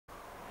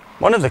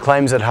One of the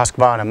claims that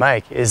Husqvarna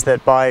make is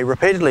that by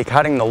repeatedly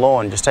cutting the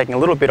lawn, just taking a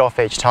little bit off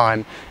each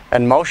time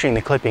and mulching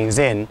the clippings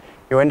in,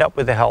 you end up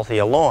with a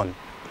healthier lawn.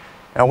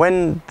 Now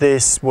when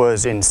this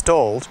was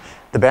installed,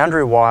 the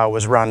boundary wire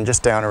was run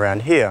just down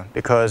around here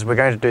because we're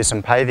going to do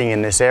some paving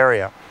in this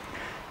area.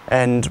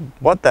 And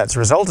what that's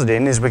resulted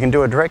in is we can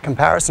do a direct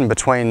comparison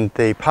between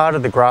the part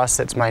of the grass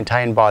that's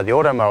maintained by the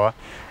Automower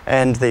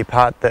and the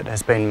part that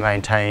has been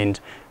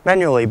maintained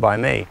manually by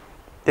me.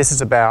 This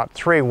is about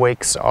 3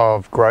 weeks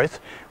of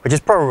growth, which is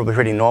probably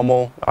pretty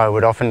normal. I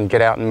would often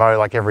get out and mow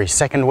like every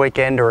second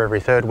weekend or every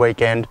third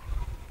weekend.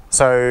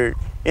 So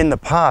in the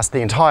past,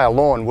 the entire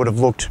lawn would have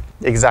looked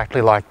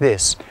exactly like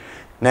this.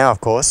 Now, of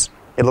course,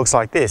 it looks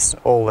like this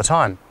all the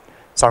time.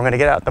 So I'm going to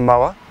get out the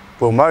mower,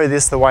 we'll mow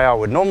this the way I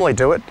would normally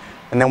do it,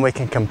 and then we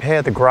can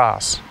compare the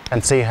grass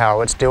and see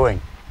how it's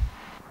doing.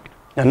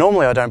 Now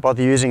normally I don't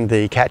bother using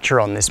the catcher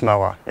on this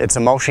mower. It's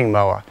a mulching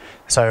mower.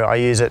 So I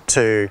use it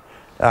to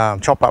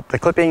chop up the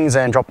clippings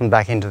and drop them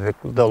back into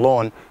the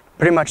lawn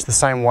pretty much the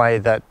same way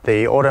that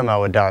the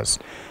Automower does.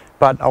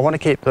 But I want to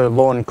keep the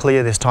lawn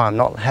clear this time,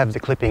 not have the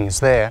clippings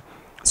there,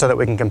 so that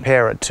we can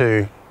compare it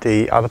to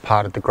the other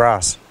part of the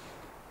grass.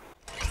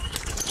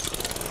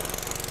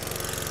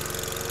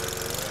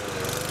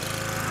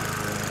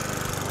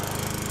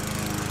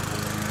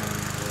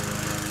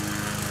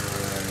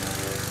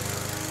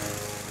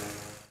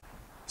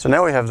 So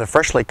now we have the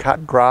freshly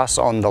cut grass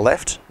on the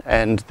left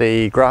and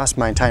the grass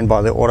maintained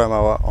by the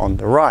Automower on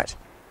the right.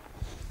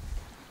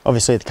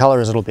 Obviously the colour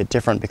is a little bit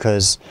different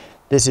because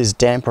this is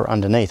damper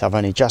underneath. I've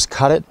only just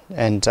cut it,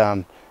 and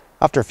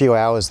after a few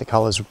hours the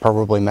colours will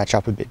probably match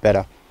up a bit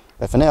better.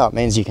 But for now it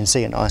means you can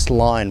see a nice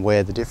line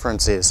where the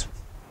difference is.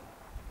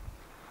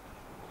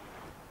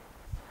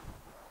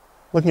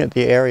 Looking at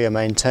the area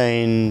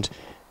maintained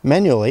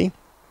manually,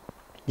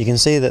 you can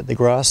see that the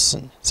grass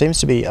seems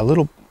to be a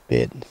little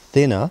bit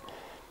thinner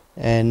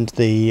and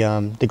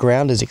the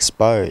ground is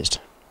exposed.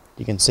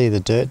 You can see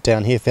the dirt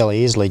down here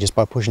fairly easily just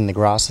by pushing the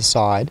grass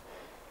aside,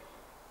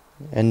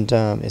 and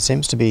it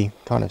seems to be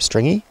kind of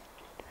stringy.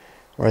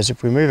 Whereas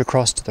if we move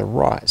across to the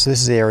right, so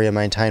this is the area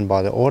maintained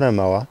by the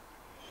Automower,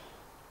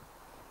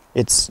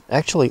 it's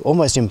actually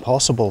almost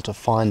impossible to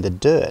find the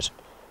dirt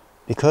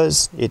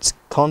because it's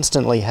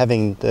constantly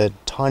having the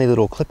tiny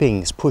little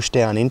clippings pushed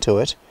down into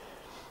it.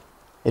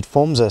 It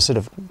forms a sort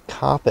of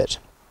carpet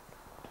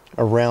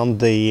around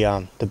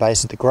the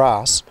base of the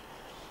grass,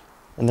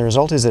 and the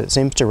result is that it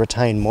seems to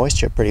retain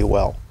moisture pretty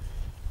well.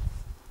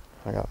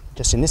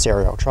 Just in this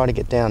area, I'll try to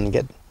get down and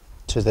get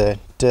to the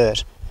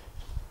dirt.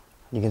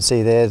 You can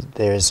see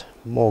there's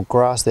more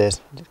grass, there's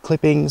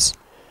clippings.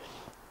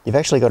 You've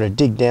actually got to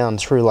dig down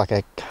through like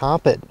a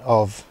carpet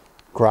of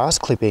grass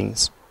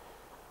clippings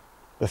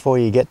before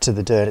you get to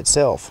the dirt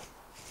itself.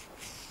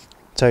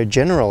 So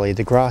generally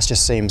the grass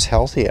just seems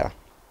healthier.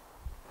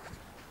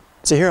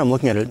 So here I'm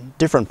looking at a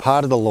different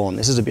part of the lawn.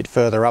 This is a bit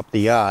further up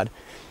the yard,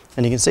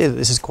 and you can see that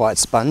this is quite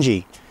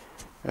spongy.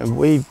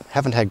 We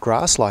haven't had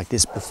grass like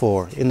this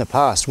before. In the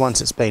past,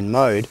 once it's been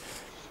mowed,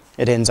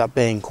 it ends up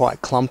being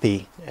quite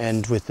clumpy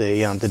and with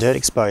the dirt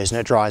exposed, and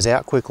it dries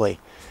out quickly.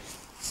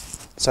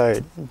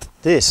 So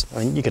this, I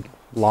mean, you could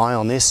lie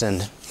on this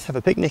and have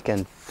a picnic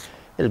and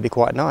it'll be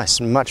quite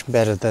nice, much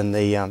better than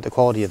the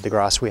quality of the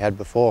grass we had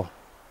before.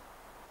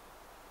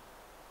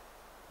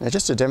 Now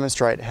just to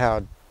demonstrate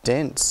how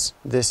dense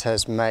this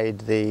has made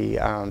the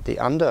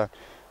under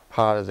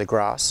part of the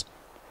grass,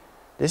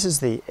 this is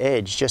the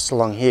edge just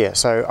along here.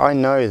 So I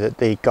know that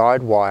the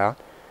guide wire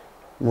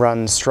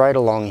runs straight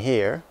along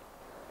here.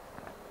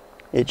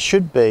 It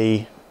should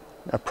be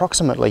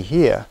approximately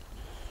here,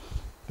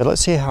 but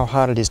let's see how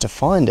hard it is to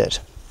find it.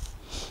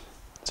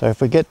 So if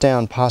we get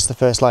down past the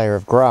first layer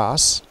of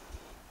grass,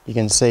 you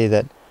can see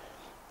that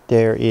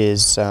there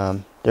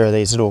are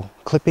these little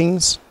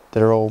clippings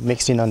that are all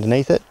mixed in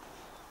underneath it.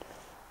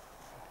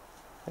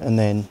 And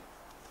then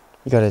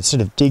you've got to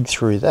sort of dig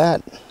through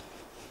that.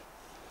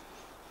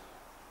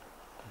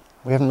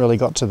 We haven't really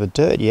got to the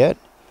dirt yet.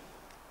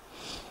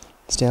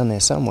 It's down there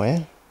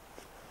somewhere.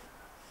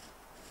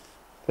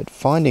 But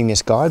finding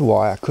this guide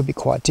wire could be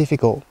quite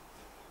difficult.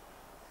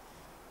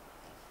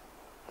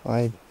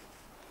 I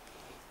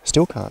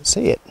still can't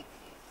see it.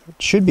 It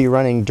should be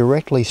running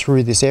directly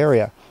through this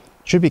area.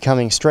 It should be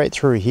coming straight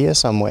through here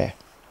somewhere.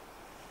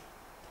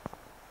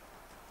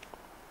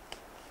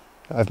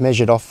 I've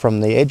measured off from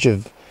the edge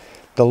of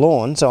the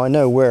lawn, so I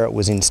know where it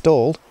was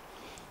installed.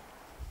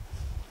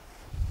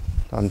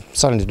 I'm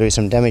starting to do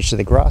some damage to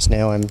the grass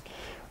now. I'm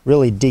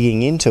really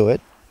digging into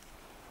it,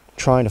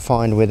 trying to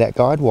find where that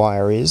guide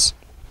wire is.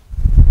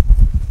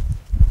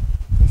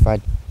 If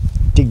I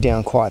dig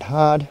down quite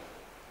hard,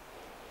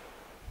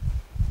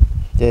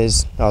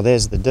 there's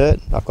the dirt.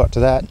 I've got to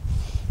that.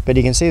 But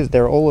you can see that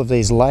there are all of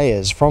these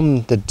layers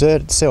from the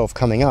dirt itself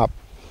coming up.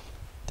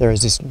 There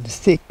is this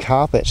thick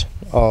carpet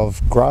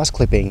of grass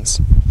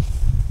clippings,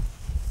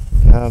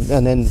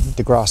 and then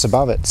the grass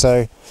above it.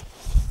 So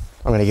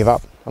I'm going to give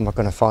up. I'm not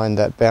going to find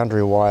that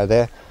boundary wire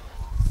there.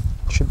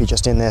 It should be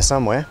just in there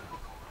somewhere.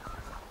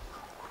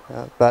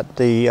 But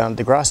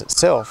the grass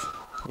itself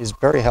is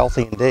very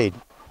healthy indeed.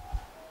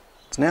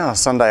 It's now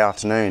Sunday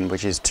afternoon,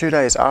 which is 2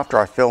 days after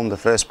I filmed the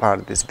first part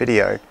of this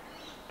video,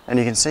 and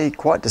you can see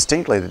quite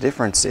distinctly the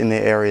difference in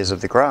the areas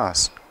of the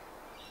grass.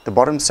 The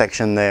bottom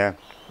section there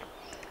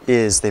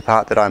is the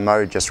part that I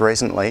mowed just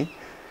recently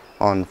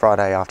on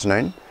Friday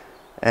afternoon,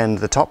 and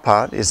the top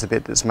part is the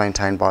bit that's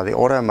maintained by the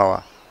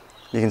Automower.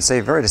 You can see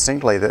very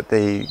distinctly that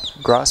the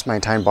grass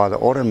maintained by the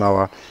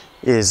Automower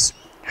is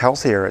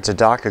healthier. It's a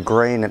darker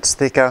green, it's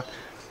thicker.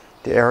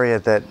 The area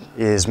that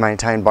is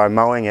maintained by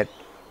mowing it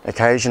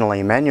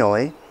occasionally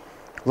manually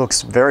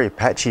looks very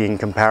patchy in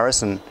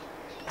comparison.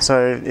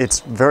 So it's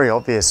very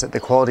obvious that the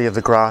quality of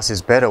the grass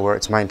is better where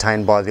it's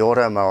maintained by the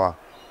Automower.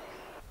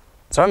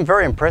 So I'm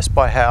very impressed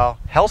by how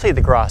healthy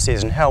the grass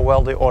is and how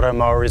well the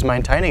Automower is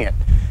maintaining it.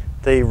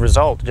 The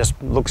result just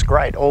looks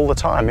great all the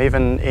time,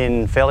 even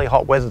in fairly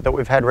hot weather that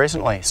we've had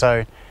recently.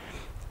 So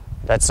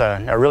that's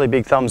a really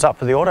big thumbs up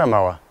for the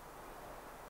Automower.